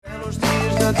nos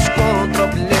dias da descontra, o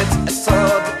bilhete é só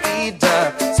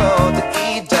de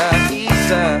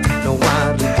ida, não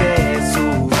há regresso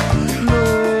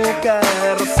no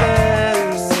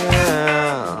carrossel.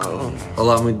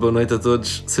 Olá, muito boa noite a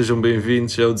todos, sejam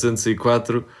bem-vindos ao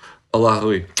 204. Olá,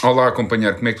 Rui. Olá,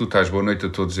 companheiro, como é que tu estás? Boa noite a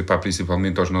todos e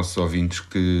principalmente aos nossos ouvintes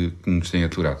que nos têm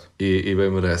aturado. E bem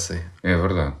merecem. É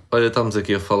verdade. Olha, estamos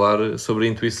aqui a falar sobre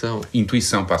intuição.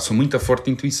 Intuição, pá, sou muito forte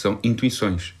de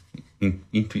intuições.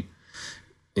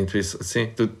 Intuição,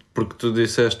 sim, porque tu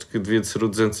disseste que devia de ser o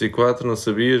 204, não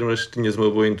sabias, mas tinhas uma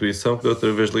boa intuição, que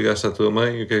outra vez ligaste à tua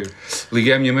mãe, o que é que...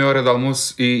 Liguei à minha mãe à hora de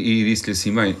almoço e disse-lhe assim: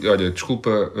 mãe, olha,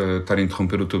 desculpa estar a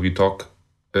interromper o teu bitoque,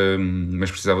 mas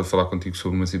precisava de falar contigo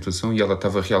sobre uma situação. E ela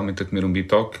estava realmente a comer um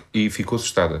bitoque e ficou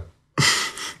assustada.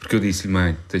 Porque eu disse-lhe: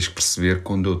 mãe, tens que perceber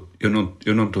quando eu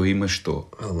não estou aí, mas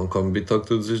estou. Ela não come bitoque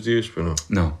todos os dias, pois não?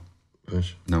 Não.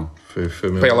 Pois. Não. Foi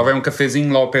mesmo. Pá, ela vai a um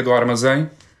cafezinho lá ao pé do armazém,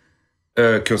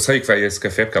 que eu sei que vai a esse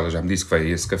café, porque ela já me disse que vai a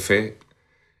esse café.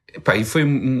 Pá, e foi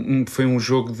um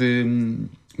jogo de...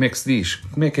 Como é que se diz?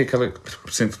 Como é que é aquela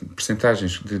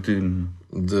percentagens De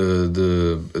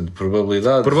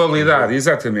probabilidade. Probabilidade,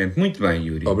 exatamente. Muito bem,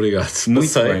 Yuri. Obrigado.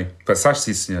 Muito bem. Passaste,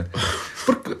 sim, senhor.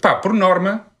 Porque, pá, por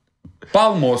norma, para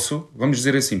almoço, vamos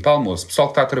dizer assim, para almoço, pessoal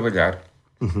que está a trabalhar,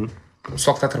 o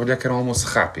pessoal que está a trabalhar quer um almoço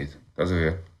rápido, estás a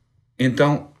ver?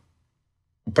 Então,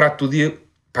 o prato do dia,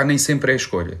 pá, nem sempre é a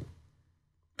escolha.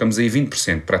 Estamos aí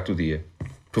 20% prato do dia.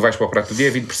 Tu vais para o prato do dia,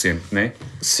 é 20%, não é?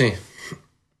 Sim.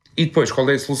 E depois, qual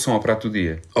é a solução ao prato do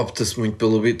dia? Opta-se muito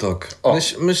pelo bitoque. Oh.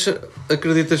 Mas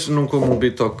acreditas que não como um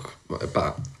bitoque,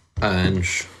 pá, há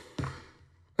anos?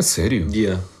 A sério?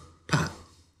 Yeah. Pá,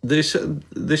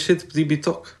 deixei de pedir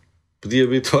bitoque. Pedia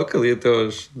bitoque ali até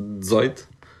aos 18.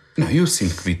 Não, eu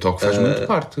sinto que bitoque faz muito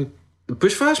parte.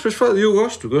 Depois faz. Eu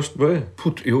gosto bem.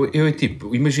 Puto, eu é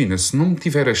tipo, imagina, se não me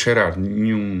tiver a cheirar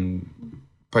nenhum...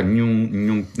 Pá,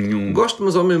 nenhum... Gosto,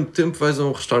 mas ao mesmo tempo vais a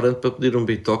um restaurante para pedir um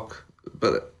bitoque.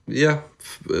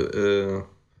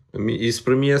 Isso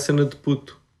para mim é cena de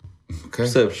puto. Okay.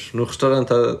 Percebes? No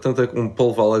restaurante há tanto um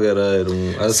polvo alagareiro.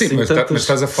 Sim, mas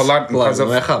estás a falar... Claro,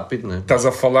 não é rápido, não é? Estás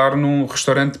a falar num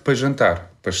restaurante para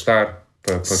jantar, para estar,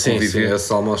 para conviver. Sim,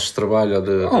 esses almoços de trabalho.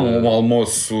 Um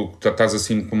almoço que estás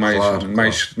assim com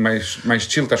mais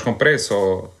chill, estás com pressa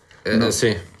ou...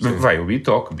 Sim. Vai, o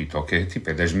bitoque é tipo,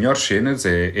 é das melhores cenas,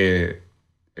 é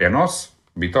nosso.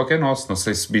 O bitoque é nosso. Não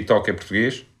sei se bitoque é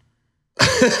português.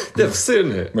 Deve ser,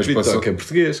 né? Mas bitoque é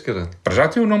português, cara. Para já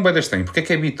tem um nome bem estranho. Porquê é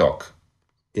que é bitoque?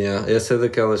 Essa é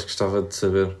daquelas que gostava de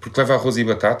saber. Porque leva arroz e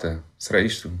batata. Será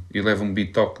isto? E leva um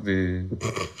bitoque de...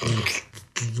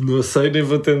 Não sei, nem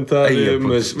vou tentar.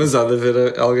 Mas há de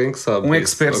haver alguém que sabe. Um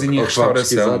expertzinho em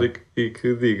restauração. E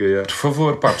que diga, Por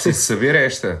favor, pá, preciso saber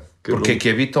esta. Porquê que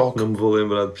é bitoque? Não me vou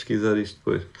lembrar de pesquisar isto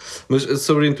depois. Mas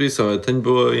sobre a intuição, eu tenho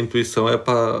boa intuição, é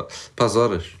para as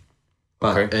horas.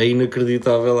 Pá, Okay. É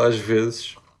inacreditável às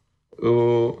vezes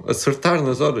acertar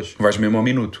nas horas. Vais mesmo ao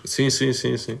minuto. Sim.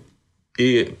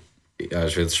 E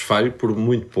às vezes falho por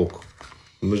muito pouco.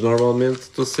 Mas normalmente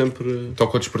estou sempre...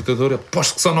 Toca o despertador,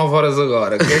 aposto que são 9 horas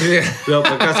agora, queres ver? Não,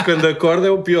 por acaso quando acordo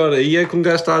é o pior. Aí é que um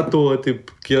gajo está à toa,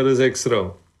 tipo, que horas é que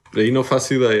serão? Aí não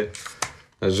faço ideia.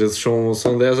 Às vezes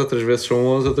são 10, outras vezes são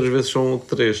 11, outras vezes são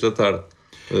 3 da tarde.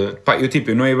 Pá,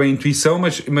 eu não é bem intuição,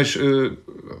 mas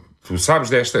tu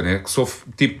sabes desta, né? Que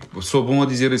sou bom a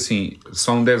dizer assim,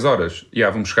 são 10 horas,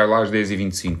 vamos chegar lá às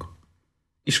 10h25.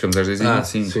 E chegamos às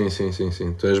 10h25.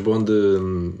 Sim. Tu és bom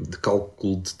de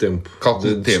cálculo de tempo.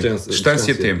 Cálculo de tempo.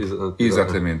 Distância-tempo.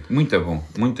 Exatamente. Muito bom.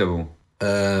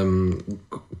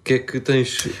 O que é que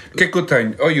tens? O que é que eu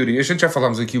tenho? Yuri, a gente já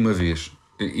falámos aqui uma vez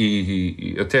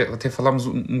e até falámos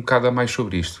um bocado a mais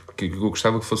sobre isto, porque eu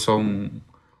gostava que fosse só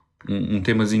um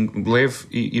temazinho leve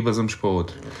e basamos para o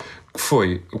outro. Que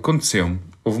foi, aconteceu-me,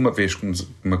 houve uma vez que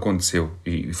me aconteceu,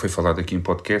 e foi falado aqui em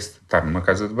podcast, estar numa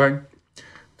casa de banho,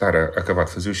 estar a acabar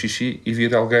de fazer o xixi e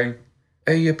vir alguém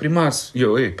a primar-se. E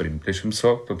eu, primo, deixa-me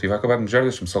só, então estive a acabar de mejar,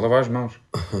 deixa-me só lavar as mãos.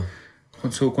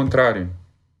 Aconteceu o contrário.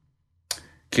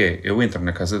 Que é, eu entro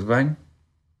na casa de banho,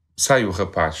 sai o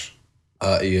rapaz.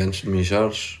 E antes de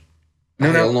mijares...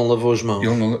 Ele não lavou as mãos.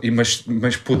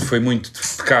 Mas puto, foi muito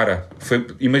de cara.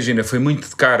 Imagina, foi muito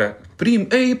de cara. Primo,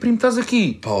 primo, estás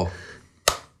aqui. Pau.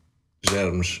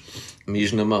 Germes.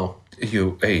 Mijo na mão. E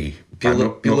eu,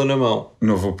 Pila na mão.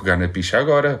 Não vou pegar na picha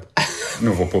agora.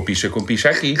 Não vou pôr picha com picha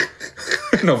aqui.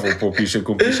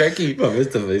 Mas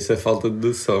também isso é falta de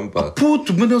noção, pá.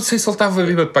 Puto, mas não sei se ele estava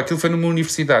bêbado. Pá, aquilo foi numa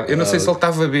universidade. Eu não sei se ele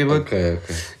estava bêbado. Ok.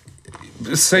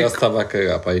 Sei Já que... estava a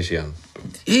cagar para a higiene.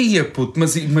 Ia, puto,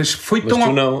 mas foi Mas tão...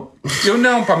 tu não. Eu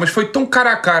não, pá, mas foi tão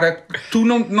cara a cara que tu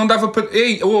não dava para...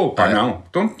 Ei, pá, não.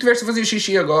 Então tiveste a fazer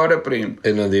xixi agora, primo.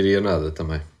 Eu não diria nada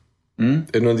também.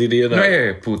 Eu não diria nada. Não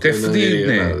é, puto, é Eu não fedido, diria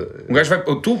né? nada. Um gajo vai...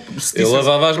 Tu, se Eu dissesse-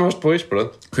 lavava as mãos depois,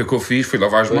 pronto. Foi o que eu fiz, fui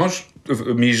lavar as mãos,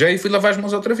 mijei e fui lavar as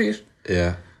mãos outra vez.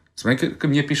 Yeah. Se bem que a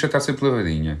minha picha está sempre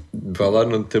lavadinha. Vá lá,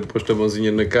 não ter posto a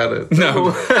mãozinha na cara.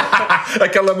 Não.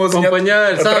 Aquela mãozinha...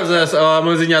 Acompanhar, sabes? A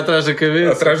mãozinha atrás da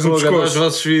cabeça. Atrás do Fogo, pescoço. aos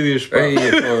vossos vídeos. Pá. Aí,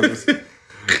 foda-se.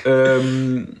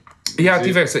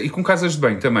 Tive essa. E com casas de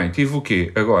banho também. Tive o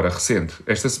quê? Agora, recente,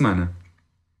 esta semana.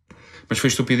 Mas foi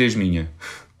estupidez minha.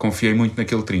 Confiei muito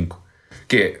naquele trinco.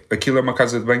 Que é, aquilo é uma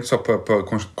casa de banho, só para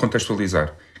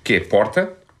contextualizar. Que é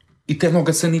porta e tem logo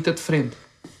a sanita de frente.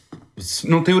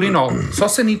 Não tem urinol, só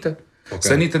sanita. Okay.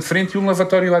 Sanita de frente e um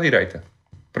lavatório à direita.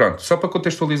 Pronto, só para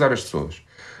contextualizar as pessoas.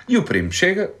 E o primo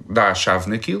chega, dá a chave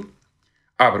naquilo,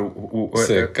 abre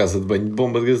Isso é casa de banho de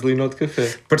bomba de gasolina ou de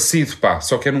café. Parecido, pá,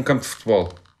 só que é num campo de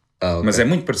futebol. Okay. Mas é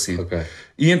muito parecido. Okay.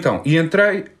 E então,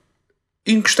 entrei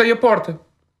e encostei a porta.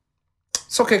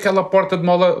 Só que é aquela porta de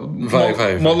mola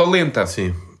lenta.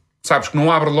 Sim. Sabes que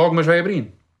não abre logo, mas vai abrindo.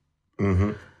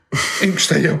 Uhum.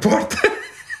 Encostei a porta.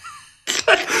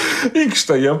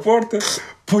 Encostei a porta.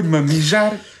 Ponho-me a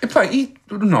mijar. Epá, e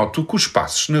noto que os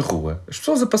passos na rua, as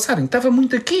pessoas a passarem, estava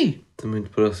muito aqui. Está muito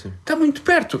próximo. Está muito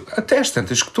perto. Até às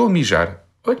tantas que estou a mijar,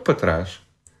 olho para trás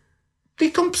e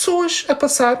estão pessoas a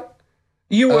passar.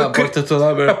 E eu a porta toda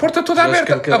aberta. A porta toda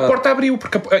aberta. A porta abriu.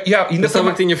 Porque ainda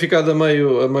pensava que tinha ficado a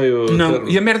meio não, termo.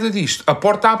 E a merda disto, a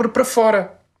porta abre para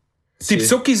fora. Sim. Tipo,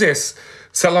 se eu quisesse,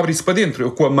 se ela abrisse para dentro,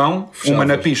 eu com a mão, fechavas, uma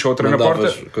na picha, outra na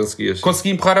porta,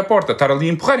 conseguia empurrar a porta, estar ali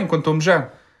a empurrar enquanto estou a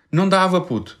mejar. Não dava,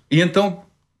 puto. E então,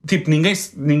 tipo,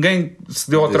 ninguém se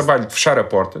deu ao trabalho de fechar a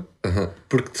porta.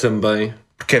 Porque também...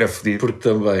 Porque era fedido. Porque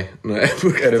também, não é?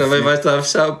 Porque era também vais estar a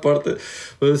fechar a porta,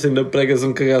 mas ainda pregas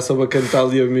um cagaço a uma cantar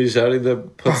ali a mijar, ainda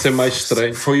pode ser mais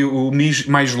estranho. Foi o mijo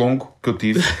mais longo que eu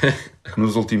tive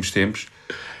nos últimos tempos,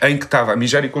 em que estava a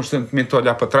mijar e constantemente a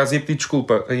olhar para trás e a pedir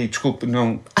desculpa. Aí, desculpe,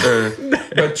 não...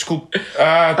 desculpe.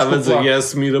 Desculpa. Mas aí é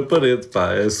assumir a parede,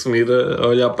 pá. É assumir a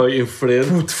olhar para em frente.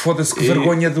 Puto, foda-se, que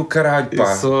vergonha do caralho,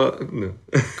 pá.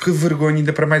 Que vergonha,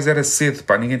 ainda para mais era cedo,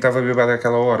 pá. Ninguém estava bebado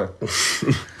àquela hora.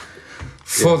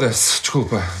 Foda-se,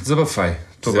 desculpa, desabafei.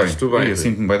 Estou bem.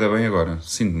 Sinto-me bem agora.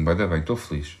 Sinto-me bem, estou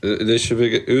feliz. Deixa eu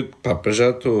ver. Para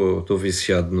já estou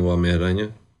viciado no Homem-Aranha.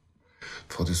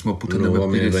 Foda-se, uma puta no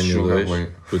Homem-Aranha 2. Ué.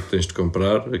 Porque tens de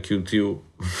comprar. Aqui o tio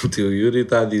Yuri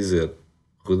está a dizer: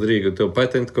 Rodrigo, o teu pai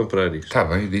tem de comprar isto. Está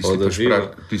bem,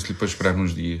 disse-lhe para esperar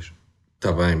uns dias.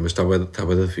 Está bem, mas está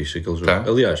bem da ficha aquele jogo. Tá?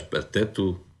 Aliás, até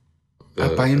tu.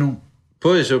 Pá, eu não...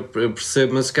 Pois, eu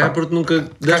percebo, mas cá porque nunca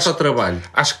deste ao trabalho.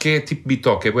 Acho que é tipo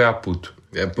bitoque, é boi a puto.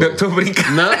 Estou a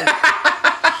brincar. Não.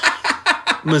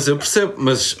 Mas eu percebo,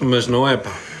 mas não é,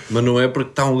 pá. Mas não é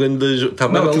porque está um grande... Tá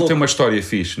não, aquilo tem uma história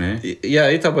fixe, não é? E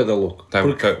aí está bem da louco.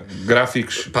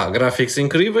 Gráficos... Pá, gráficos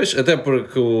incríveis, até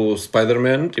porque o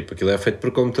Spider-Man, tipo, aquilo é feito por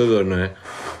computador, não é?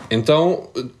 Então,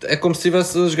 é como se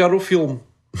estivesse a jogar o filme.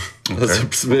 Estás a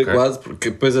perceber quase, porque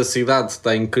depois a cidade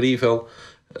está incrível...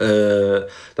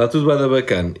 está tudo bem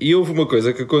bacana. E houve uma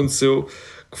coisa que aconteceu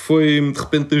que foi, de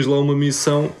repente tens lá uma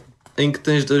missão em que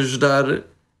tens de ajudar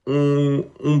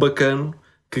um bacano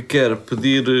que quer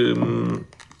pedir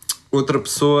outra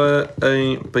pessoa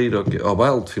para ir ao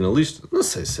baile de finalista. Não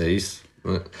sei se é isso,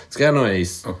 se calhar não é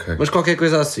isso, mas qualquer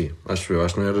coisa assim, acho que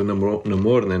não era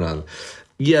namoro nem nada,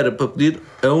 e era para pedir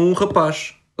a um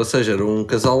rapaz. Ou seja, era um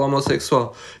casal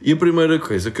homossexual. E a primeira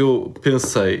coisa que eu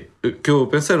pensei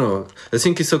não,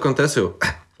 assim que isso acontece,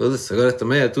 agora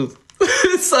também é tudo.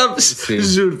 Sabes? Sim.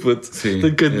 Juro, puto. Sim.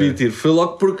 Tenho que admitir. Foi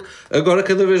logo porque agora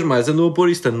cada vez mais andam a pôr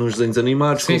isto, tanto nos desenhos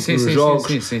animados, como nos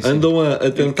jogos, andam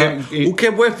a tentar. O que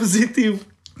é bué positivo.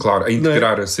 Claro, a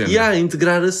integrar a cena. A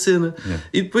integrar a cena.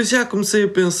 E depois já comecei a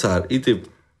pensar, e tipo,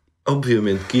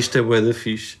 obviamente que isto é bué da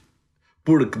fixe.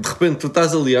 Porque de repente tu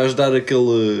estás ali a ajudar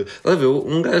aquele... Vai ver,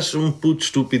 um gajo, um puto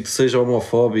estúpido seja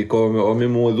homofóbico, ou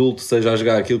mesmo um adulto seja a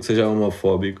jogar aquilo que seja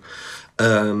homofóbico,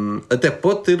 até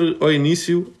pode ter ao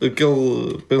início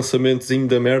aquele pensamentozinho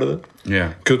da merda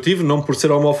que eu tive, não por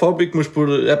ser homofóbico, mas por...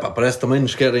 parece que também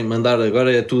nos querem mandar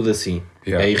agora, é tudo assim.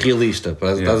 É irrealista,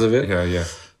 estás a ver?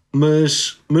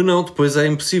 Mas não, depois é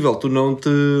impossível tu não te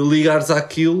ligares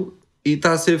àquilo e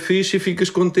está a ser fixe e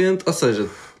ficas contente, ou seja...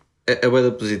 É bué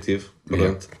positivo.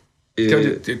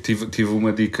 Tive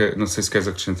uma dica, não sei se queres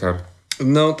acrescentar.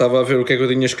 Não, estava a ver o que é que eu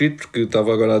tinha escrito, porque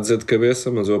estava agora a dizer de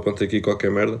cabeça, mas eu apontei aqui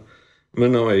qualquer merda.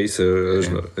 Mas não, é isso.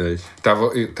 É isso.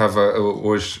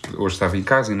 Hoje estava em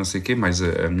casa e não sei o quê, mais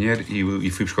a mulher, e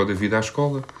fui buscar o David à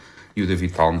escola, e o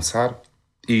David está a almoçar,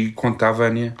 e conta à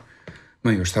Vânia: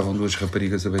 mãe, hoje estavam 2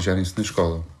 raparigas a beijarem-se na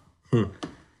escola.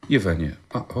 E a Vânia: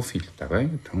 oh filho, está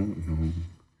bem, então não,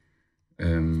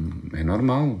 é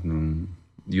normal. Não...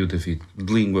 E o David: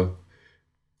 de língua.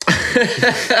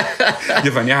 E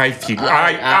a Vânia: ai filho,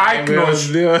 ai que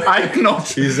nojo, ai que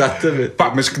nojo. Exatamente.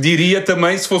 Pá, mas que diria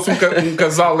também se fosse um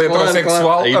casal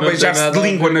heterossexual claro. a beijar-se de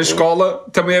língua na escola,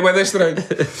 também é bué da estranho.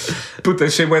 Puta,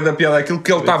 achei bué da piada aquilo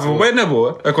que ele estava bem na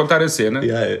boa a contar a cena.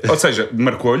 Ou seja,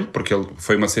 marcou-lhe, porque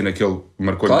foi uma cena que ele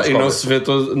marcou-lhe na escola. E não se vê,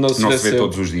 não se vê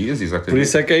todos os dias, exatamente. Por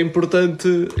isso é que é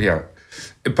importante.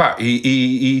 Pá,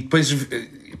 e depois,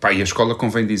 pá, e a escola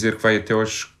convém dizer que vai até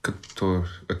aos 14.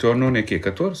 Até ao nono é que é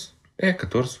 14? É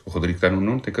 14. O Rodrigo está no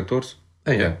nono, tem 14.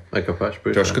 É capaz.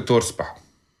 Pois até aos 14, pá.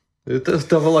 Eu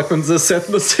estava lá com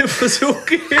 17, não sei fazer o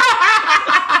quê.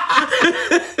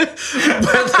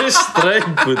 Boeda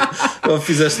estranho, puto. Não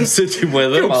fizeste-me sentir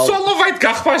boeda mal. O pessoal não vai de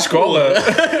carro para a escola.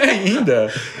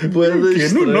 Ainda. Boeda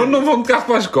estranho. Não vão de carro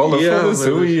para a escola. Foda-se,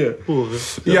 eu ia. Porra.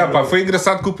 Pá, foi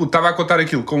engraçado que o puto estava a contar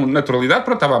aquilo com naturalidade.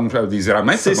 Pronto, estava a dizer à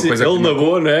mãe. Sim, uma coisa ele que na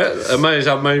boa, não é? A mãe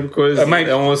já meio coisa.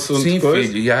 É um assunto sim, de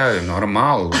coisa. Filho, é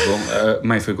normal. A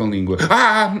mãe foi com língua.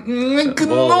 Que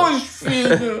nojo,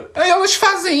 filho. Elas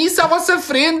fazem isso à vossa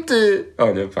frente.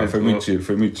 Olha, pá, foi muito giro.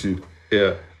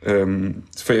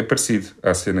 Foi parecido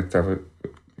à cena que estava.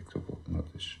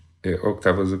 Ou que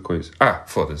estavas a coisa.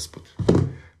 Foda-se, puto.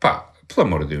 Pá, pelo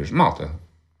amor de Deus, malta.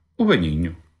 O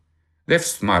banhinho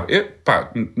deve-se tomar.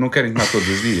 Não querem tomar todos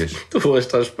os dias. Tu vais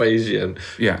estar para a higiene.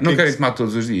 Não querem tomar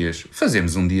todos os dias.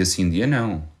 Fazemos um dia sim, dia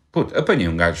não. Puto, apanhei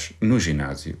um gajo no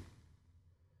ginásio.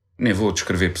 Nem vou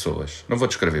descrever pessoas. Não vou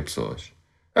descrever pessoas.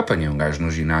 Apanhei um gajo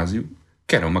no ginásio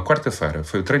que era uma quarta-feira.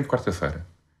 Foi o treino de quarta-feira.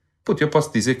 Puto, eu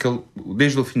posso dizer que ele,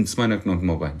 desde o fim de semana, que não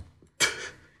tomou banho.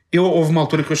 Houve uma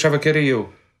altura que eu achava que era eu.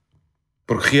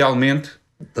 Porque realmente...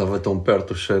 Estava tão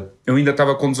perto do cheiro. Eu ainda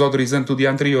estava com desodorizante o dia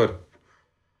anterior.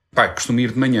 Pá, costumo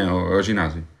ir de manhã ao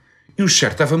ginásio. E o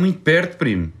cheiro estava muito perto,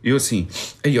 primo. E eu assim...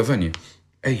 Vânia.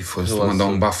 Foste mandar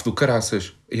um bafo do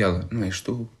caraças. E ela... Não és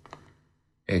tu.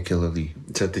 É aquele ali.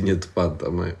 Já tinha topado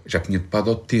também. Já tinha topado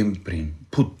ao tempo, primo.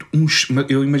 Puto,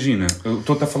 eu imagino, eu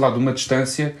estou-te a falar de uma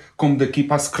distância como daqui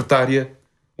para a secretária,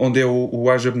 onde é o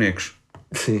Haja Bonecos.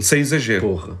 Sim. Sem exagero.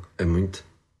 Porra, é muito.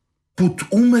 Puto,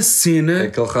 uma cena... É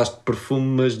aquele rastro de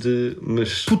perfume,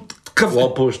 mas puto, o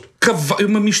oposto.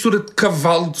 Uma mistura de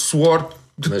cavalo, de suor...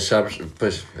 Mas sabes,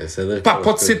 pois, essa é das pá,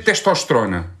 pode ser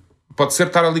testosterona. Pode ser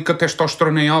estar ali com a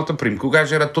testosterona em alta, primo, que o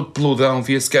gajo era todo peludão,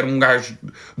 via-se que era um gajo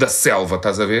da selva,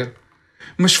 estás a ver?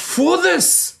 Mas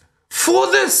foda-se!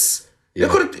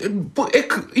 Agora, é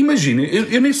que, imagina,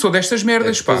 eu nem sou destas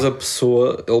merdas, pá. Mas a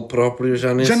pessoa, ele próprio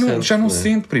já nem sente. Já não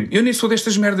sente, primo. Eu nem sou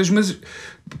destas merdas, mas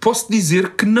posso dizer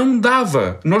que não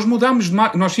dava. Nós mudámos de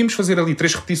nós íamos fazer ali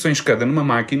 3 repetições cada numa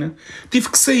máquina, tive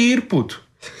que sair, puto.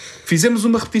 Fizemos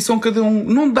uma repetição cada um.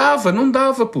 Não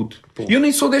dava, puto. E eu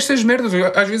nem sou destas merdas, eu,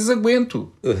 às vezes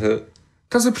aguento.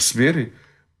 Estás a perceber?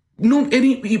 Não,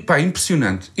 pá,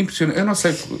 impressionante. Eu não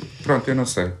sei, pronto, eu não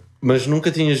sei. Mas nunca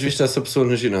tinhas visto essa pessoa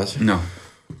no ginásio? Não.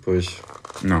 Pois.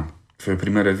 Não. Foi a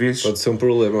primeira vez. Pode ser um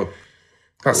problema.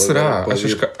 Pá, será?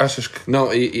 Achas que não,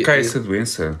 cai essa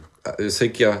doença? Eu sei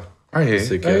que há. É?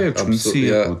 Sei que eu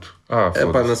desconhecia, puto.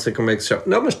 Pá, não sei como é que se chama.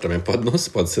 Não, mas também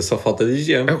pode ser só falta de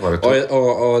higiene. Agora,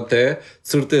 ou até, de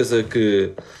certeza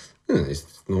que...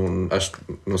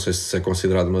 não sei se é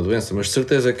considerado uma doença, mas de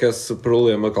certeza que esse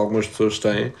problema que algumas pessoas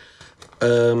têm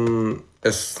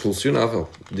é solucionável,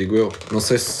 digo eu. Não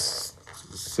sei se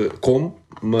como,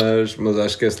 mas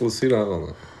acho que é solucionável.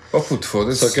 Não? Oh puto,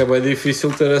 foda-se. Só que é bem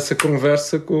difícil ter essa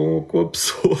conversa com a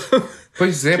pessoa.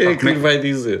 Pois é, Quem é que lhe vai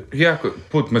dizer?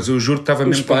 Puto, mas eu juro que estava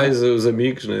mesmo... Os pais, os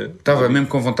amigos, né? Estava mesmo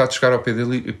com vontade de chegar ao pé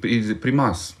dele e dizer: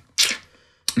 primaço,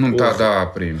 não está a dar,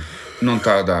 primo. Não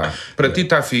está a dar. Para ti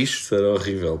está fixe. Isso era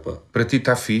horrível, pá. Para ti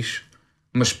está fixe,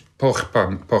 mas para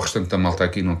o restante da malta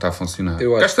aqui não está a funcionar.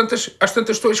 Às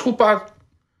tantas estou exculpado.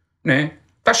 Não é?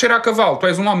 Está a cheirar a cavalo. Tu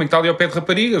és um homem que está ali ao pé de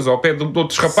raparigas ou ao pé de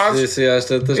outros rapazes. Sim, às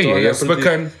tantas estou a olhar esse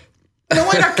bacana. Não,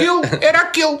 era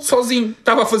aquele, sozinho.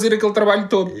 Estava a fazer aquele trabalho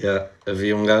todo.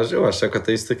 Havia um gajo, eu acho que já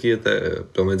contei isso aqui até,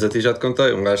 pelo menos a ti já te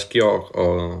contei, um gajo que ia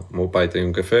o meu pai tem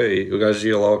um café e o gajo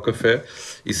ia lá ao café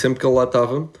e sempre que ele lá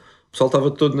estava, o pessoal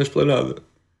estava todo na esplanada.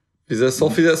 Fizesse sol,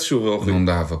 fizesse chuva. Horrível. Não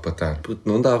dava para estar. Puto,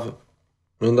 não dava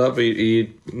e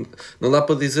não dá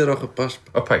para dizer ao rapaz.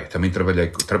 Oh pai, também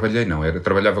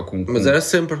trabalhava com... Mas era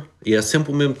sempre, e é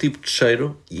sempre o mesmo tipo de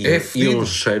cheiro e um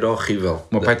cheiro horrível.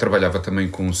 O meu pai trabalhava também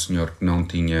com um senhor que não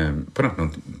tinha...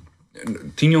 Pronto,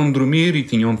 tinham de dormir e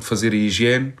tinham de fazer a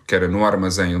higiene, que era no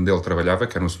armazém onde ele trabalhava,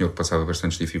 que era um senhor que passava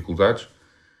bastantes dificuldades.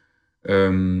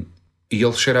 e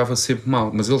ele cheirava sempre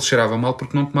mal. Mas ele cheirava mal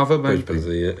porque não tomava banho. Pois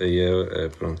aí é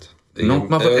pronto. Não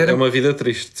tomava, era uma vida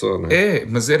triste só, não é?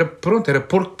 Mas era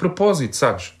por propósito,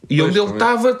 sabes? E onde ele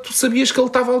estava, tu sabias que ele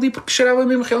estava ali porque cheirava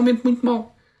mesmo realmente muito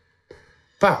mal.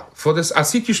 Pá, foda-se. Há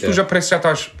sítios que tu já parece que já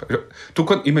estás...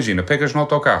 Imagina, pegas no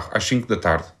autocarro às 5 da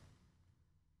tarde,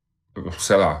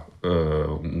 sei lá,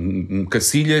 um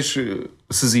Cacilhas,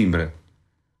 Sesimbra.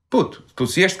 Puto, tu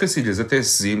se és de Cacilhas até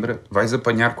Sesimbra, vais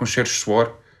apanhar com cheiros de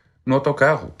suor no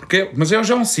autocarro. Mas é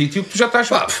já um sítio que tu já estás...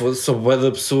 Sou bué de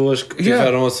pessoas que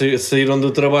tiveram saíram do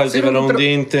trabalho, tiveram um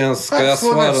dia intenso, se calhar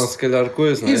suaram, se calhar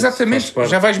coisa, não é? Exatamente,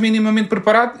 já vais minimamente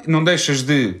preparado, não deixas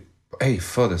de... Ei,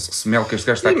 foda-se, que smell que este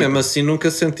gajo está aqui. E mesmo assim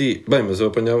nunca senti... Bem, mas eu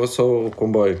apanhava só o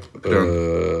comboio,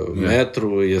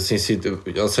 metro e assim,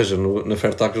 ou seja, na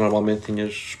Fairtax normalmente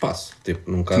tinhas espaço.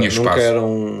 Tipo, nunca era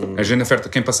um... A gente na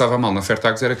Fairtax, quem passava mal na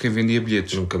Fairtax era quem vendia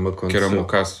bilhetes. Nunca me aconteceu. Que era o meu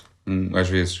caso, às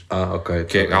vezes. Ok.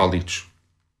 Que é hálitos.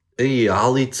 Aí,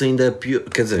 hálitos ainda é pior.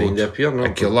 Quer dizer, ainda é pior, não?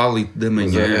 Aquele hálito da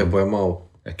manhã... É bem mau.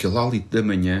 Aquele hálito da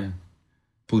manhã...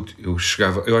 Puto,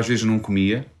 eu às vezes não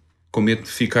comia... com medo de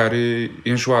ficar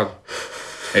enjoado.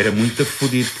 Era muito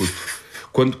fodido, puto.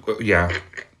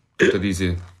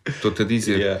 Estou-te a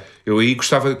dizer. Yeah. Eu aí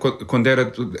gostava, quando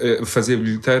era fazer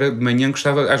bilheteira, de manhã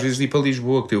gostava às vezes de ir para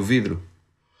Lisboa, que tem o vidro.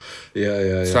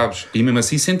 Sabes? E mesmo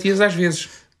assim sentias às vezes.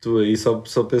 Tu aí só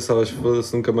pensavas,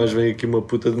 foda-se, nunca mais vem aqui uma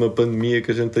puta de uma pandemia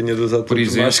que a gente tenha de usar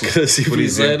todas máscaras e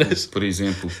viseiras. Por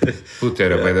exemplo. Puto,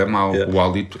 era bué da mau. O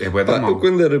hálito é bué da mau. Eu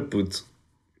quando era puto,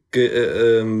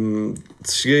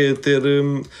 cheguei a ter...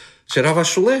 cheirava a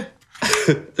chulé.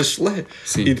 A chulé.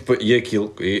 Sim. E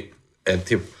aquilo... É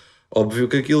tipo... Óbvio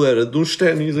que aquilo era de uns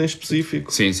ténis em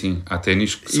específico. Sim. Há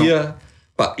ténis que são...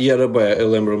 E era bem...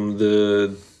 Eu lembro-me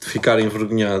de ficar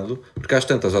envergonhado, porque às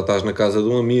tantas já estás na casa de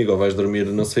um amigo, ou vais dormir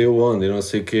não sei aonde, e não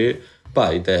sei o quê.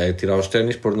 E é tirar os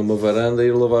ténis, pôr numa varanda e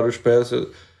ir lavar os pés.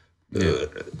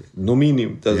 No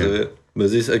mínimo, estás a ver?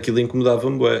 Mas aquilo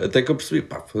incomodava-me bué. Até que eu percebi,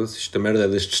 isto a merda é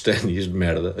destes ténis de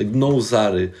merda. De não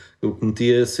usar, eu cometi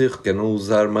esse erro, que é não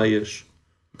usar meias.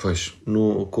 Pois.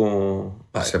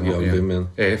 Isso é bom, obviamente.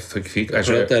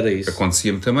 Era isso.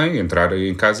 Acontecia-me também, entrar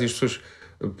em casa e as pessoas...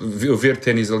 Eu ver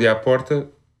ténis ali à porta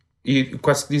e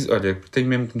quase que diz, olha, tenho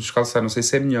mesmo que nos descalçar, não sei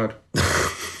se é melhor.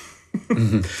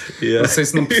 Não sei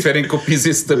se não preferem que eu pise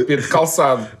esse tapete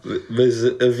calçado. Mas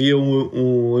havia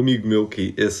um amigo meu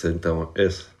que... Esse.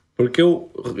 Porque eu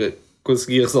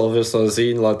conseguia resolver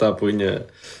sozinho, lá está, punha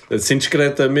assim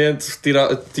discretamente,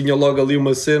 tinha logo ali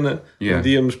uma cena, onde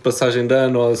íamos passagem de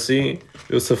ano ou assim,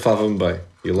 eu safava-me bem.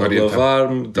 Ia logo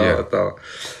lavar-me, tal.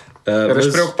 Eras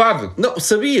preocupado? Não,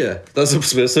 sabia, estás a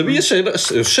perceber? Sabia,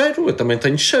 eu também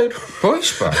tenho cheiro.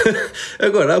 Pois, pá.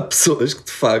 Agora, há pessoas que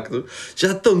de facto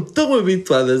já estão tão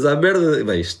habituadas à merda...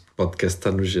 Bem, este podcast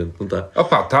está nojento, não está?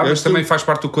 Mas também faz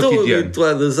parte do cotidiano. Estão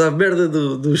habituadas à merda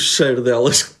do cheiro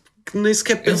delas que nem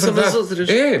sequer pensam nas outras.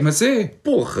 Mas é.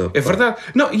 Porra. É verdade.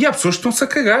 Não, e há pessoas que estão-se a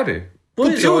cagar.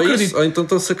 Pois, eu acredito. Ou então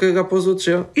estão-se a cagar para os outros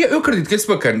já. Eu acredito que esse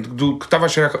bacana que estava a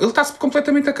cheirar, ele está-se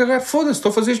completamente a cagar. Foda-se,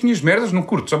 estou a fazer as minhas merdas, não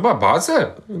curto. Só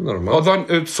babaza. Normal.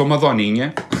 Sou uma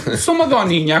doninha. Sou uma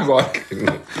doninha agora.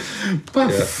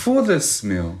 Foda-se,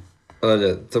 meu.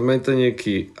 Olha, também tenho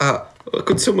aqui...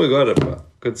 aconteceu-me agora,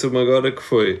 Aconteceu-me agora que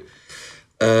foi...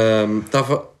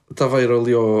 Estava a ir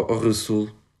ali ao Rio Sul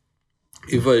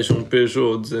e vejo um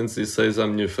Peugeot 206 à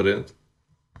minha frente,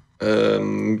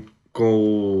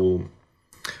 com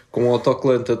um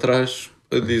autocolante atrás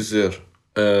a dizer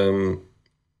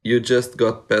You just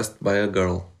got passed by a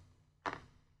girl.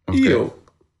 Okay. E eu,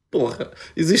 porra,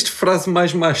 existe frase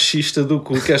mais machista do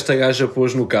que o que esta gaja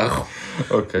pôs no carro?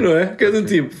 Okay. Não é? Que é do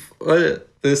tipo, olha,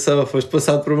 atenção, foste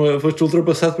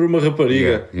ultrapassado por uma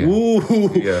rapariga.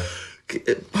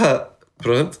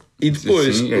 Pronto. E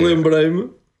depois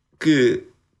lembrei-me que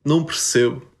não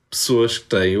percebo pessoas que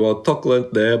têm o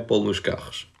autocolante da Apple nos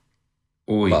carros.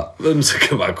 Vamos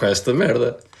acabar com esta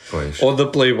merda. Pois. Ou da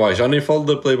Playboy. Já nem falo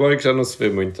da Playboy, que já não se vê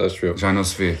muito, acho eu. Já não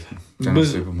se vê. Não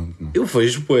se vê muito, não. Eu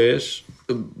vejo, pois,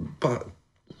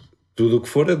 tudo o que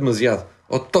for é demasiado.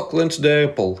 Autocolantes da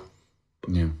Apple.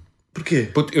 Porquê?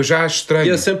 Eu já acho estranho. E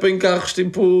é sempre em carros,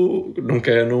 tipo,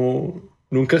 nunca é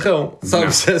num carrão,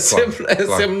 sabes? Não, é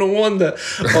sempre num Honda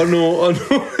ou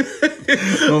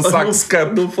num saco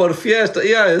Scam, num Ford Fiesta.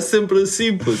 É sempre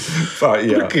assim, puto.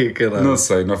 Porquê, caralho? Não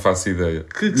sei, não faço ideia.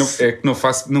 É que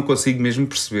não consigo mesmo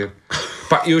perceber.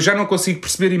 Eu já não consigo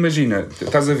perceber, imagina,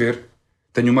 estás a ver?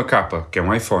 Tenho uma capa, que é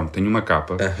um iPhone, tenho uma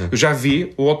capa. Eu já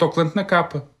vi o autocolante na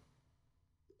capa.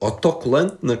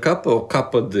 Autocolante na capa ou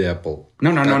capa de Apple?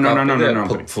 Não.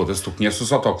 Foda-se, tu conheces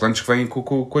os autocolantes que vêm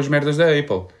com as merdas da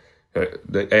Apple.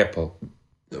 Da Apple.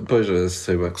 Pois,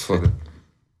 sei bem. Que se foda.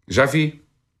 Já vi.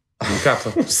 Um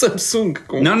capa. Um Samsung.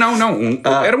 Não.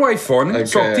 Era o iPhone. Okay,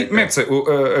 só que metes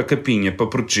a capinha para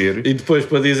proteger. E depois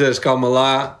para dizeres, calma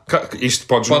lá, Isto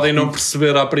podem não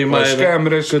perceber à primeira as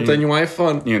câmaras, que eu tenho um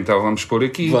iPhone. E então vamos pôr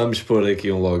aqui. Vamos pôr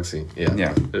aqui um logozinho.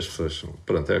 Yeah. As pessoas são...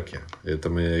 Pronto, é o que é. Eu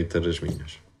também hei de ter as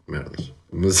minhas merdas.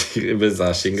 Mas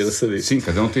acho engraçadíssimo. Sim,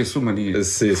 cada um tem a sua mania.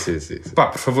 Sim. Pá,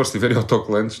 por favor, se tiverem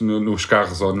autocolantes nos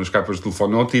carros ou nos capas de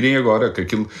telefone, não tirem agora, que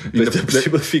aquilo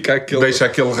deixa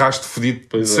aquele rastro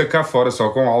fedido de sacar fora só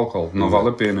com álcool. Não vale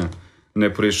a pena. Não é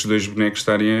por estes dois bonecos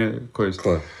estarem a coisa.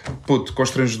 Claro. Puto,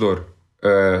 constrangedor.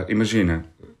 Imagina.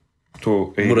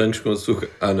 Morangos com açúcar.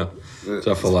 Não.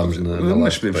 Já falámos na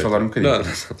mas podemos falar um bocadinho.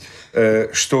 Não.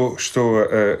 Estou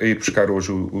a ir buscar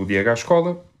hoje o Diego à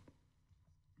escola.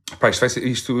 Pá,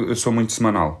 isto eu sou muito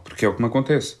semanal, porque é o que me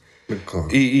acontece. Claro.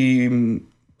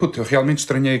 Puto, eu realmente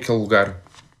estranhei aquele lugar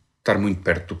estar muito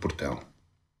perto do portão.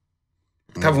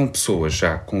 Estavam pessoas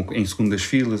já em segundas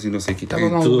filas e não sei o que. Estava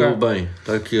lá um lugar. Tudo bem,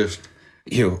 está aqui este.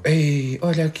 E eu,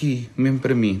 olha aqui, mesmo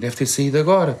para mim, deve ter saído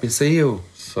agora, pensei eu.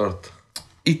 Sorte.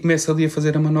 E começo ali a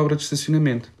fazer a manobra de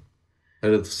estacionamento.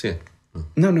 Era de você?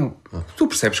 Não. Tu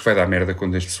percebes que vai dar merda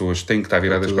quando as pessoas têm que estar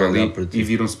viradas para ali e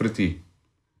viram-se para ti.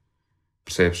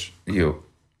 Percebes? E eu,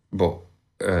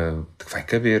 vai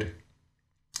caber.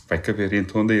 E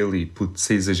então andei ali, puto,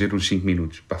 sem exagero, uns 5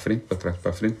 minutos. Para a frente, para trás, para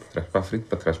a frente, para trás, para a frente,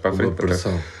 para trás, para a frente, para trás.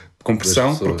 Com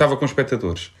pressão, porque estava com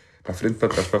espectadores. Para a frente, para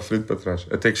trás, para a frente, para trás.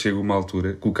 Até que chega uma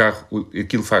altura que o carro,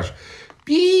 aquilo faz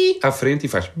pi à frente e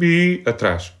faz pi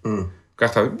atrás. O carro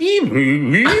estava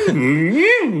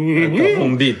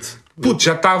um beat. Puto,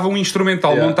 já estava um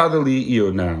instrumental montado ali. E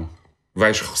eu, não,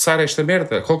 vais roçar esta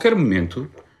merda a qualquer momento.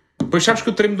 Depois sabes que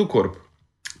eu tremo do corpo.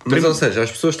 Mas, ou seja,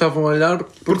 as pessoas estavam a olhar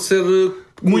por ser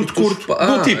muito curto.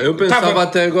 Tipo, eu pensava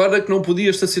até agora que não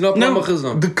podia estacionar por uma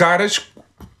razão. De caras,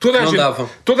 toda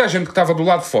a gente que estava do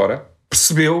lado de fora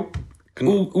percebeu que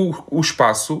o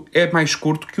espaço é mais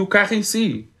curto que o carro em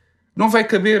si. Não vai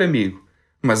caber, amigo.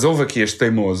 Mas houve aqui este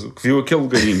teimoso que viu aquele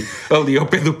lugarinho ali ao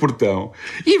pé do portão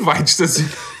e vai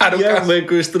estacionar o carro. É bem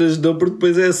constrangedor, porque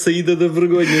depois é a saída da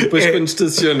vergonha. Depois quando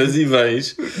estacionas e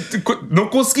vens... Não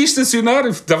consegui estacionar.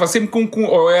 Estava sempre com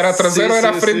ou era a traseira ou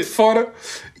era à frente de fora.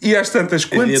 E às tantas,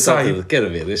 quando saio... Quero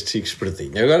ver este chico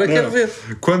espertinho. Agora quero ver.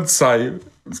 Quando saio...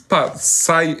 Pá,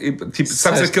 sai, tipo,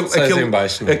 sabes aquele em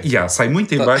baixo, não é? Sai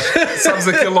muito em baixo. Sabes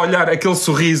aquele olhar, aquele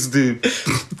sorriso de...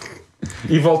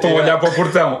 E voltam a olhar para o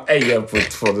portão.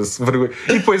 Puto, foda-se, vergonha.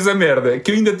 E depois a merda,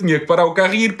 que eu ainda tinha que parar o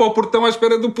carro e ir para o portão à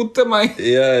espera do puto também.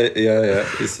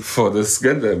 Foda-se,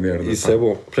 grande merda. Isso é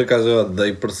bom. Por acaso eu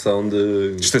odeio pressão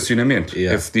de estacionamento.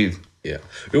 É fedido.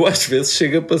 Eu às vezes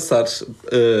chego a passar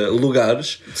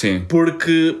lugares. Sim.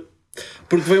 Porque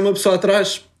vem uma pessoa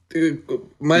atrás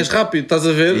mais rápido, estás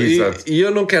a ver? E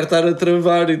eu não quero estar a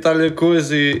travar e tal a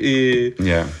coisa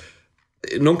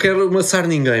não quero amassar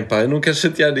ninguém, pá. Eu não quero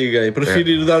chatear ninguém. Prefiro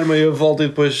ir dar meia volta e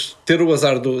depois ter o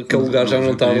azar daquele lugar já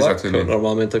não estar lá, que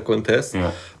normalmente acontece,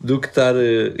 do que estar...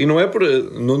 E não é por...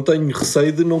 Não tenho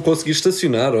receio de não conseguir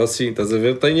estacionar, ou assim, estás a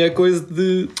ver? Tenho a coisa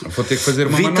de... Vou ter que fazer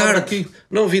uma manobra aqui.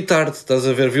 Não, vi tarde, estás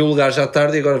a ver? Vi o lugar já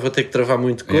tarde e agora vou ter que travar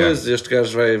muito coisa. Este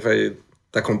gajo vai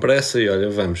estar com pressa e olha,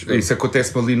 vamos. Isso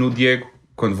acontece-me ali no Diego.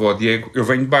 Quando vou ao Diego, eu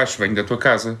venho de baixo, venho da tua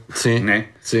casa. Sim, né?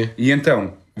 Sim. E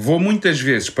então... Vou muitas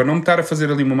vezes, para não me estar a fazer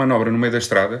ali uma manobra no meio da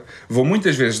estrada, vou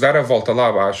muitas vezes dar a volta lá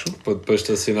abaixo. Para depois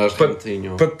estacionar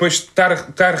retinho. Para depois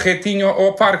estar retinho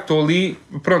ao parque. Estou ali,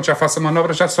 pronto, já faço a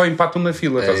manobra, já só empato uma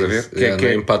fila, estás a ver?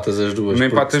 Não empatas as duas. Não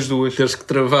empatas as duas. Tens que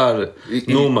travar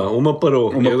uma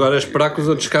parou. E agora esperar que os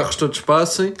outros carros todos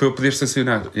passem. Para eu poder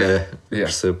estacionar.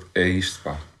 Percebo. É isto,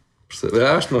 pá.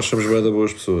 Acho que nós somos bem de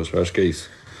boas pessoas, acho que é isso.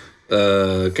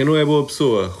 Quem não é boa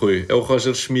pessoa, Rui, é o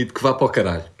Roger Schmidt, que vá para o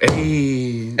caralho.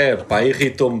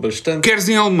 Irritou-me bastante. Queres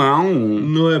em alemão?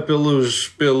 Não é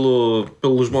pelos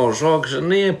maus jogos,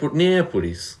 nem é por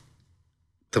isso.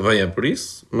 Também é por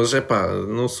isso, mas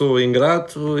não sou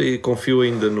ingrato e confio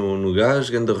ainda no gajo,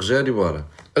 ganda Rogério, bora.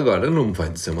 Agora não me vai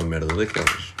dizer uma merda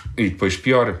daquelas. E depois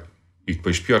pior,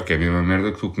 que é a mesma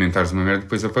merda que tu comentares uma merda e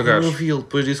depois apagares. Eu não vi, ele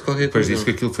depois disse qualquer coisa. Depois disse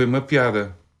que aquilo foi uma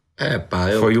piada.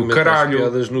 Foi o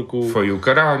caralho. Foi o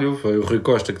caralho. Foi o Rui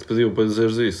Costa que te pediu para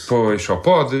dizeres isso. Pois, só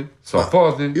pode.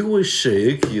 Eu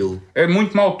achei aquilo. É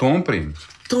muito mau tom, primo.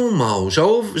 Tão mau.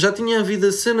 Já tinha havido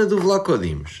a cena do Vlaco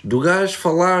Dimos. Do gajo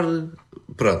falar...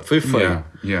 Pronto, foi feio.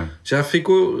 Já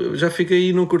fiquei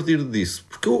aí no curtir disso.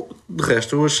 Porque de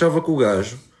resto eu achava que o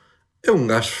gajo É um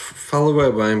gajo que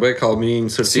fala bem calminho,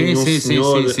 certinho,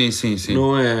 senhor. Sim.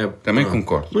 Não é... Também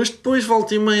concordo. Mas depois,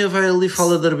 volta e meia, vai ali,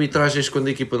 fala de arbitragens quando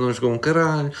a equipa não jogou um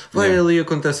caralho. Vai ali,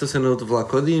 acontece a cena do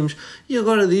Vlaco Dimos. E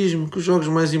agora diz-me que os jogos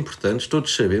mais importantes,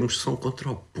 todos sabemos, são contra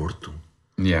o Porto.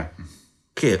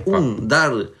 Que é,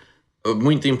 dar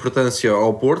muita importância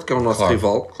ao Porto, que é o nosso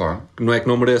rival. Claro. Que não é que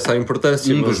não mereça a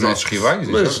importância, Dos nossos rivais.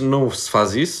 Mas não se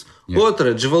faz isso.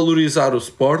 Outra, desvalorizar o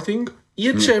Sporting... E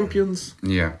a Champions.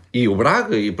 E o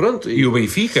Braga, e pronto. E o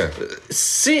Benfica.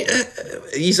 Sim,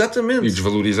 exatamente. E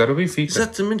desvalorizar o Benfica.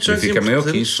 Exatamente, já Benfica maior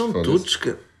que isso. São todos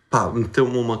que... Pá,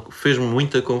 fez-me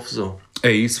muita confusão.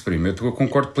 É isso, primo. Eu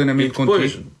concordo plenamente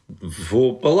depois, contigo.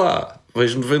 Vou para lá,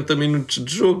 vejo 90 minutos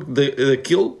de jogo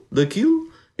daquilo,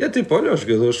 e é tipo, olha, os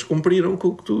jogadores cumpriram com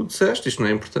o que tu disseste. Isto não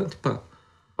é importante, pá.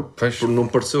 Por não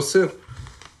pareceu ser.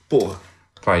 Porra.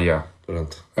 Pá,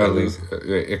 Pronto.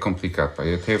 É complicado, pá.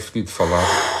 Até é fedido de falar.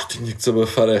 Tinha que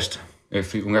desabafar esta.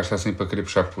 Um gajo está sempre a querer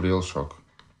puxar por ele, choque.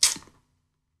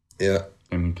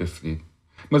 É muito fedido.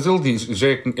 Mas ele diz, já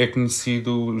é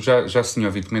conhecido, já se tinha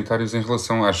ouvido comentários em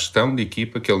relação à gestão de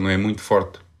equipa, que ele não é muito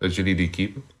forte a gerir a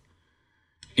equipa,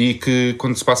 e que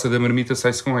quando se passa da marmita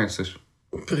sai-se com essas.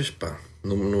 Pois pá,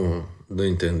 não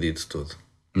entendi de todo.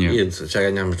 E já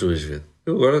ganhámos 2 vezes.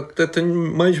 Eu agora até tenho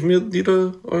mais medo de ir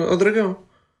ao Dragão.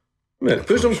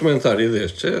 Depois de um comentário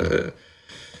destes.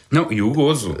 Não, e o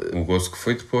gozo que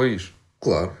foi depois.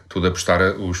 Claro. Tudo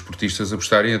os esportistas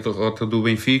apostarem a derrota do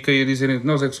Benfica e a dizerem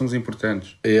nós é que somos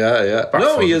importantes. Pá,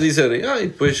 não, e a dizerem, e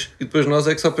depois nós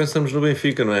é que só pensamos no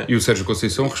Benfica, não é? E o Sérgio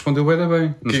Conceição respondeu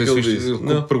bem. Não sei se viste,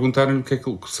 perguntaram-lhe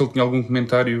se ele tinha algum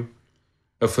comentário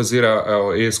a fazer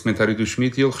a esse comentário do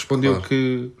Schmidt, e ele respondeu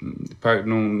que pá,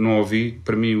 não ouvi,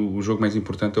 para mim o jogo mais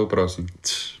importante é o próximo.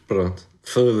 Pronto.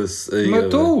 Foda-se.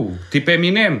 Matou! Tipo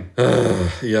Eminem.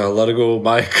 Largou o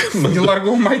Mike.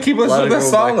 Largou o Mike e basou da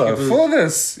sala.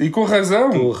 Foda-se. E com razão.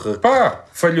 Porra. Pá,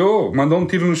 falhou. Mandou um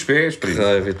tiro nos pés.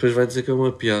 Raiva. E depois vai dizer que é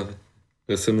uma piada.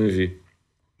 Essa eu não vi.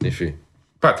 Enfim.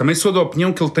 Pá, também sou da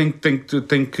opinião que ele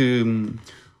tem que...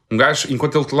 Um gajo,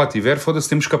 enquanto ele lá estiver, foda-se,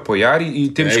 temos que apoiar e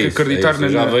temos que acreditar na...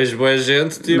 Já vejo boa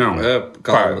gente, tipo... Não,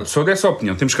 pá, sou dessa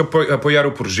opinião. Temos que apoiar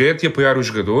o projeto e apoiar os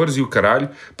jogadores e o caralho.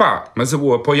 Pá, mas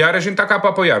apoiar, a gente está cá para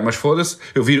apoiar. Mas foda-se,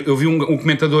 eu vi um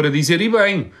comentador a dizer, e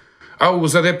bem...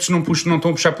 os adeptos não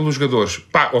estão a puxar pelos jogadores.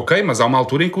 Pá, ok, mas há uma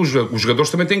altura em que os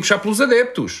jogadores também têm que puxar pelos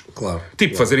adeptos. Claro.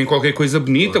 Tipo, fazerem qualquer coisa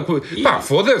bonita. Claro. Pá,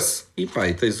 foda-se. E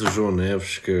tens o João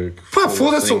Neves que pá,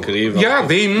 foda-se. Incrível.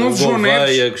 Deem um João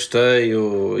Neves. Gostei.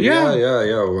 O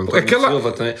António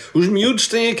Silva tem. Os miúdos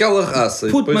têm aquela raça.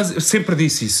 Puto, mas eu sempre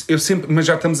disse isso. Mas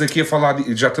já estamos aqui a falar,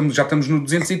 já estamos no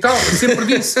 200 e tal.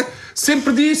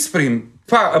 Sempre disse, primo.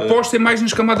 Pá, apostem mais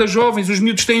nas camadas jovens. Os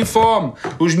miúdos têm fome.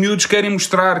 Os miúdos querem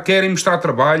mostrar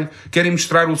trabalho, querem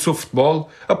mostrar o seu futebol.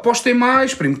 Apostem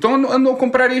mais, primo. Então andam a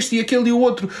comprar este e aquele e o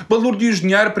outro. Balúrdios de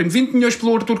dinheiro, primo. 20 milhões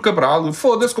pelo Arthur Cabral.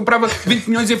 Foda-se, comprava 20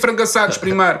 milhões em frangaçados,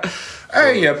 primeiro.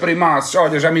 Eia, primaços.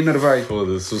 Olha, já me enervei.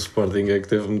 Foda-se, o Sporting é que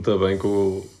teve muito bem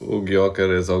com o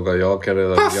Guiócaras ou o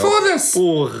Guiócaras. Pá, foda-se.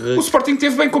 Porra. O Sporting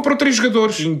teve bem, comprou 3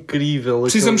 jogadores. Incrível.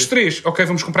 Precisamos de 3. Ok,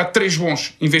 vamos comprar 3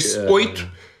 bons. Em vez de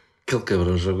 8... Aquele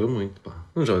cabrão joga muito, pá.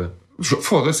 Não joga.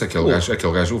 Foda-se, aquele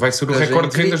gajo vai ser o recorde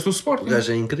de vendas do Sporting. O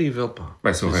gajo é incrível, pá.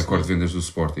 Vai ser o recorde de vendas do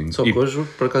Sporting. Só que hoje,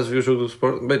 por acaso, vi o jogo do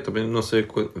Sporting. Bem, também não sei,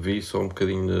 vi só um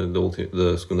bocadinho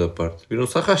da segunda parte.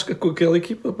 Viram-se a rasca com aquela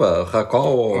equipa, pá.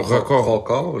 Racau.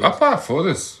 Pá,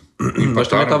 foda-se. Mas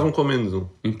também estavam com menos um.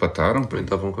 Empataram? Também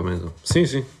estavam com menos um.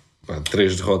 Sim. Pá,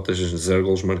 3 derrotas, 0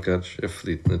 golos marcados. É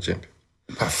fedido na Champions.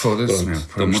 Pá, foda-se, meu.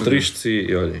 Estamos tristes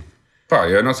e olhem. Pá,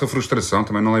 é a nossa frustração,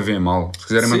 também não levem a mal. Se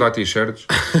quiserem mandar t-shirts...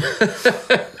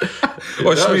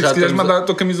 Ou Schmidt, se quiseres mandar a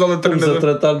tua camisola de treinador...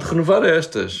 Estamos a tratar de renovar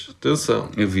estas. Atenção.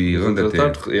 Eu vi, onde é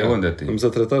que estamos a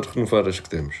tratar de renovar as que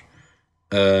temos.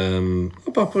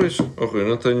 Pois, Rui,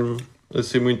 não tenho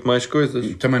assim muito mais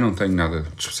coisas. Também não tenho nada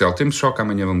de especial. Temos só que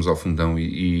amanhã vamos ao fundão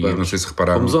e não sei se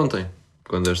repararam... Fomos ontem,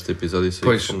 quando este episódio saiu.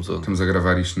 Pois, estamos a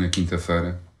gravar isto na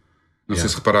quinta-feira. Não sei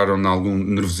se repararam em algum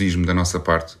nervosismo da nossa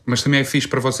parte, mas também é fixe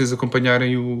para vocês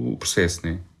acompanharem o processo,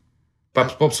 né?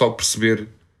 Para o pessoal perceber,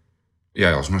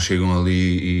 eles não chegam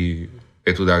ali e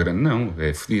é tudo à grande. Não,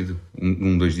 é fedido.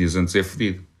 2 dias antes é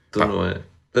fedido. Então não é?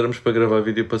 Éramos para gravar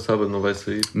vídeo para sábado, não vai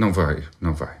sair? Não vai.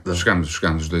 Chegámos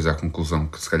os dois à conclusão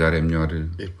que se calhar é melhor...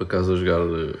 Ir para casa jogar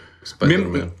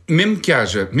Spider-Man. Mesmo que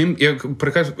haja, por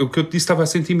acaso, o que eu te disse estava a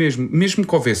sentir mesmo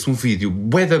que houvesse um vídeo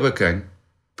bué da bacana,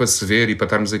 para se ver e para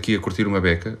estarmos aqui a curtir uma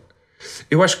beca,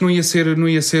 eu acho que não ia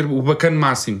ser o bacana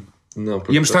máximo. Não,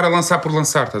 íamos estar a lançar por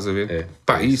lançar, estás a ver?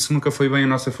 Isso nunca foi bem a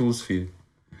nossa filosofia.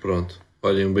 Pronto.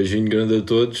 Olhem, um beijinho grande a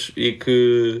todos e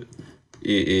que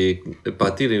E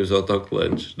pá, tirem os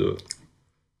autocolantes.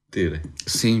 Tirem.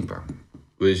 Sim, pá.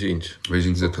 Beijinhos.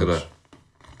 Beijinhos a todos.